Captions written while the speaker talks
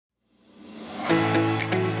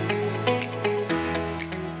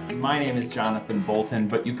My name is Jonathan Bolton,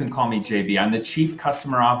 but you can call me JB. I'm the Chief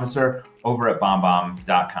Customer Officer over at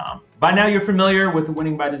Bombbomb.com. By now you're familiar with the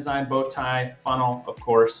Winning by Design bow tie funnel, of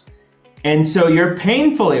course. And so you're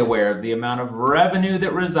painfully aware of the amount of revenue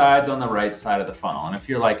that resides on the right side of the funnel. And if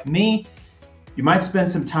you're like me, you might spend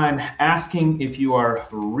some time asking if you are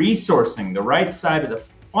resourcing the right side of the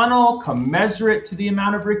funnel commensurate to the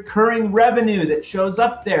amount of recurring revenue that shows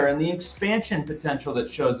up there and the expansion potential that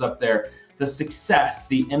shows up there, the success,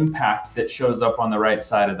 the impact that shows up on the right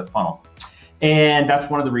side of the funnel. And that's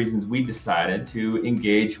one of the reasons we decided to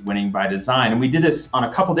engage Winning by Design. And we did this on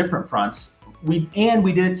a couple different fronts. We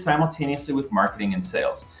did it simultaneously with marketing and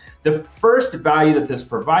sales. The first value that this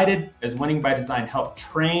provided, as Winning by Design helped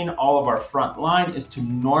train all of our front line, is to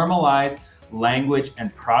normalize language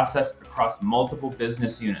and process across multiple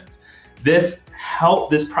business units. This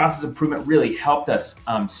process improvement really helped us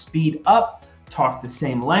speed up, talk the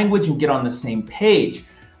same language, and get on the same page.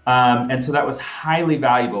 And so that was highly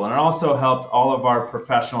valuable. And it also helped all of our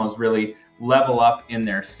professionals really level up in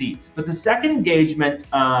their seats. But the second engagement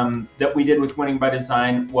that we did with Winning by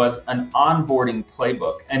Design was an onboarding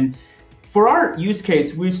playbook. And for our use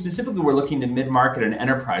case, we specifically were looking to mid-market and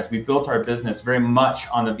enterprise. We built our business very much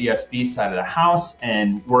on the VSB side of the house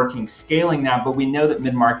and scaling that, but we know that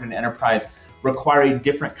mid-market and enterprise require a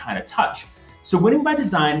different kind of touch. So Winning by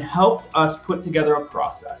Design helped us put together a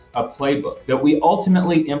process, a playbook that we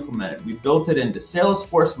ultimately implemented. We built it into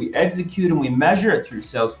Salesforce, we execute and we measure it through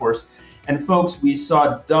Salesforce. And folks, we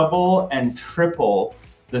saw double and triple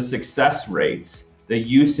the success rates, the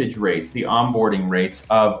usage rates, the onboarding rates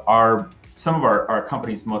of some of our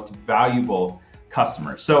company's most valuable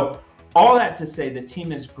customers. So all that to say, the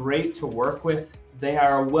team is great to work with. They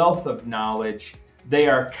are a wealth of knowledge. They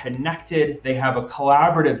are connected. They have a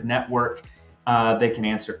collaborative network. They can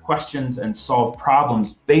answer questions and solve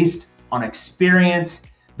problems based on experience,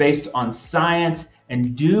 based on science,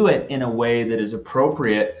 and do it in a way that is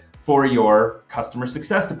appropriate for your customer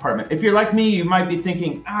success department. If you're like me, you might be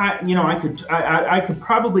thinking, I could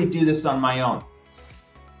probably do this on my own.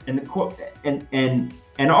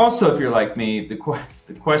 And also, if you're like me,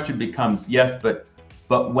 the question becomes, yes,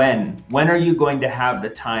 but when? When are you going to have the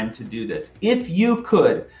time to do this? If you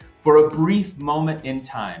could, for a brief moment in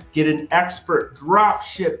time, get an expert drop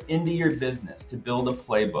ship into your business to build a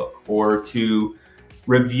playbook or to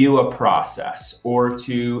review a process or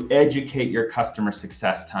to educate your customer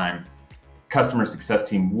success team,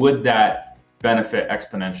 would that benefit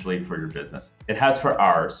exponentially for your business? It has for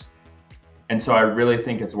ours. And so I really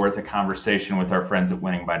think it's worth a conversation with our friends at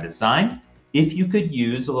Winning by Design if you could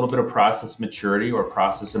use a little bit of process maturity or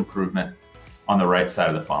process improvement on the right side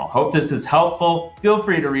of the funnel. Hope this is helpful. Feel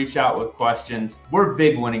free to reach out with questions. We're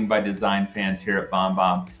big Winning by Design fans here at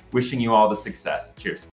Bombbomb. Wishing you all the success. Cheers.